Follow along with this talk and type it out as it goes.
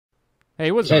Hey,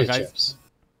 what's up, Potato guys? chips.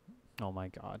 Oh my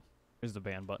god. Here's the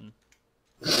ban button.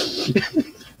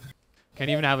 Can't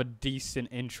even have a decent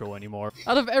intro anymore.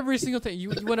 Out of every single thing, you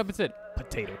went up and said,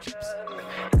 potato chips.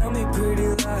 Tell me pretty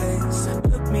lies,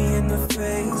 look me in the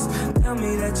face. Tell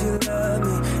me that you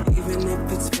love me, even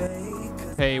if it's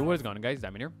fake. Hey, what is going on, guys?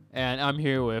 Diamond here. And I'm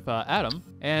here with Adam.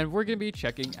 And we're going to be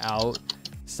checking out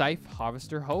Scythe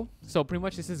Harvester Hoe. So pretty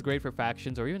much this is great for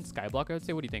factions or even Skyblock, I would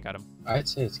say. What do you think, Adam? I'd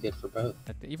say it's good for both.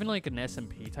 Even like an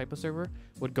SMP type of server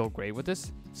would go great with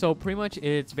this. So pretty much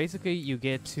it's basically you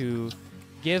get to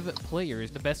give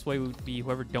players, the best way would be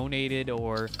whoever donated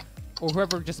or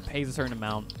whoever just pays a certain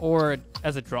amount, or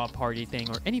as a drop party thing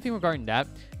or anything regarding that,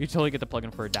 you totally get the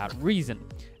plugin for that reason.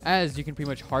 As you can pretty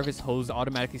much harvest hoes,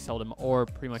 automatically sell them, or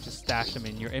pretty much just stash them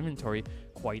in your inventory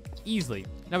quite easily.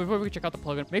 Now, before we check out the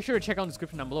plugin, make sure to check out the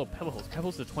description down below. Pebblehost.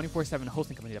 Pebblehost is a 24/7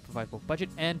 hosting company that provides both budget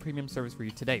and premium service for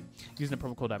you today. Using the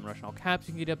promo code DiamondRush in all caps,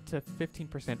 you can get up to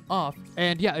 15% off.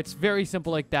 And yeah, it's very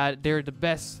simple like that. They're the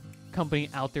best company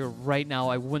out there right now.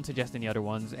 I wouldn't suggest any other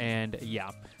ones, and yeah,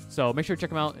 so make sure to check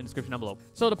them out in the description down below.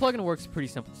 So the plugin works pretty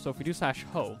simple. So if you do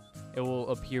 /hoe, it will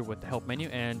appear with the help menu,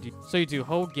 and so you do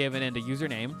hoe give and then the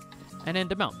username and then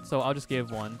the amount. So I'll just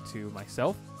give one to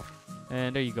myself,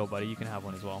 and there you go, buddy. You can have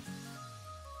one as well.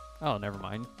 Oh, never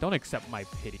mind. Don't accept my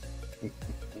pity.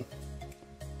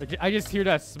 I just hear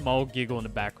that small giggle in the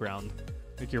background,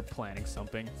 like you're planning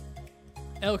something.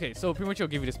 Okay, so pretty much it'll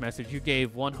give you this message. You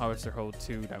gave one harvester hoe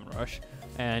to Diamond Rush,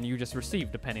 and you just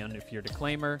received, depending on if you're the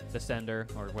claimer, the sender,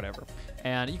 or whatever.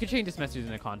 And you can change this message in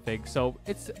the config, so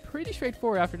it's pretty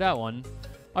straightforward after that one.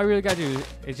 All you really gotta do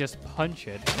is just punch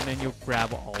it, and then you'll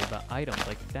grab all the items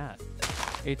like that.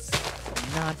 It's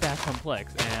not that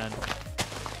complex, and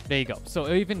there you go. So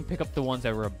it'll even pick up the ones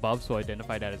that were above, so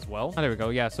identify that as well. Oh, there we go.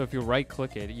 Yeah, so if you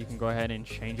right-click it, you can go ahead and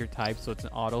change your type, so it's an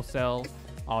auto sell,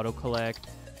 auto collect,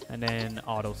 and then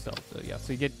auto sell. So yeah,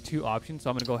 so you get two options. So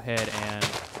I'm gonna go ahead and,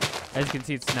 as you can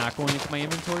see, it's not going into my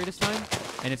inventory this time,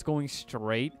 and it's going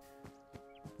straight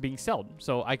being sold.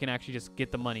 So I can actually just get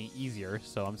the money easier.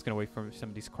 So I'm just gonna wait for some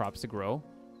of these crops to grow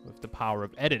with the power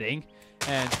of editing,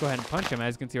 and just go ahead and punch them.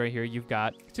 As you can see right here, you've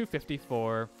got 250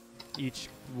 for each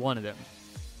one of them.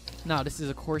 Now this is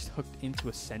of course hooked into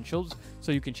essentials,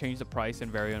 so you can change the price and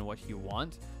vary on what you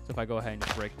want. So if I go ahead and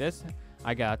just break this,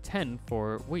 I got 10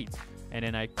 for wheat. And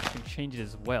then I can change it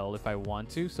as well if I want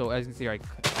to. So as you can see, I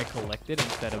collect it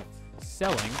instead of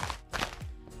selling.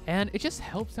 And it just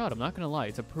helps out. I'm not going to lie.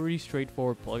 It's a pretty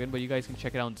straightforward plugin, but you guys can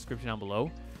check it out in the description down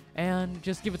below. And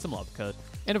just give it some love.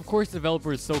 And of course, the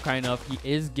developer is so kind enough. He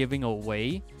is giving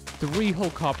away 3 whole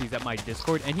copies at my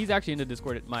Discord. And he's actually in the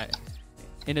Discord at my...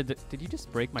 Did you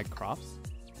just break my crops?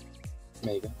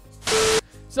 Maybe.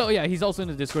 So yeah, he's also in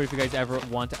the Discord if you guys ever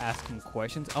want to ask him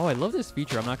questions. Oh, I love this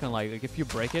feature. I'm not gonna lie. Like if you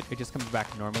break it, it just comes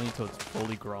back normally until it's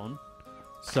fully grown.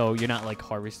 So you're not like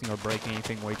harvesting or breaking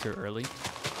anything way too early.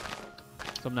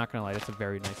 So I'm not gonna lie, that's a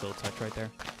very nice little touch right there.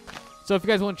 So if you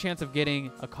guys want a chance of getting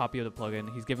a copy of the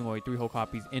plugin, he's giving away 3 whole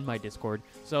copies in my Discord.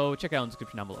 So check it out in the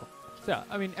description down below. So yeah,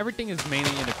 I mean, everything is mainly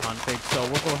in the config, so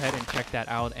we'll go ahead and check that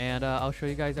out, and I'll show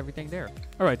you guys everything there.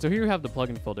 Alright, so here you have the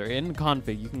plugin folder. In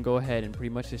config, you can go ahead and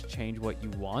pretty much just change what you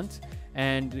want,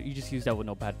 and you just use that with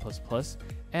Notepad++.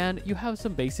 And you have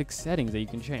some basic settings that you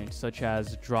can change, such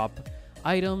as drop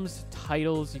items,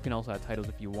 titles. You can also add titles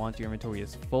if you want. Your inventory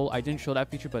is full. I didn't show that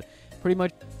feature, but pretty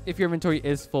much if your inventory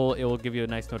is full, it will give you a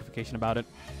nice notification about it.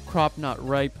 Crop not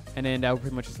ripe, and then that will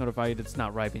pretty much just notify you that it's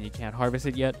not ripe and you can't harvest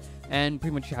it yet. And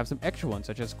pretty much you have some extra ones,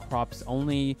 such as crops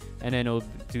only, and then it'll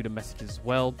do the messages as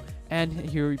well. And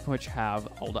here you pretty much have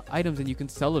all the items and you can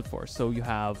sell it for. So you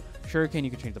have sugarcane, you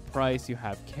can change the price. You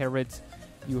have carrots,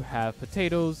 you have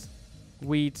potatoes,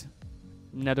 wheat,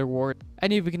 nether wart,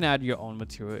 and you can add your own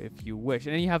material if you wish.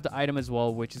 And then you have the item as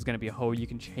well, which is going to be a hoe. You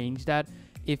can change that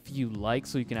if you like,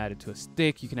 so you can add it to a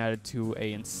stick, you can add it to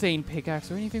a insane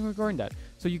pickaxe or anything regarding that.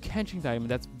 So you can change the item,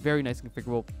 and that's very nice and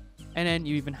configurable. And then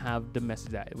you even have the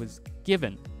message that it was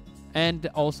given, and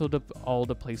also all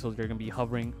the placeholders are going to be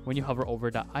hovering when you hover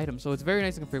over that item. So it's very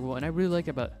nice and configurable, and I really like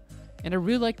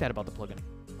that about the plugin.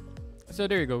 So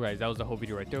there you go, guys. That was the whole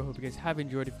video right there. Hope you guys have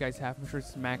enjoyed. If you guys have, make sure to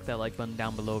smack that like button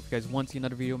down below. If you guys want to see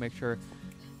another video, make sure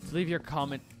to leave your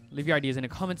ideas in the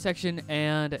comment section.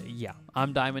 And yeah,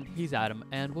 I'm Diamond, he's Adam,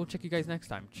 and we'll check you guys next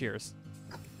time. Cheers.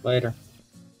 Later.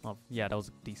 Well, yeah, that was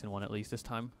a decent one at least this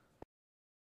time.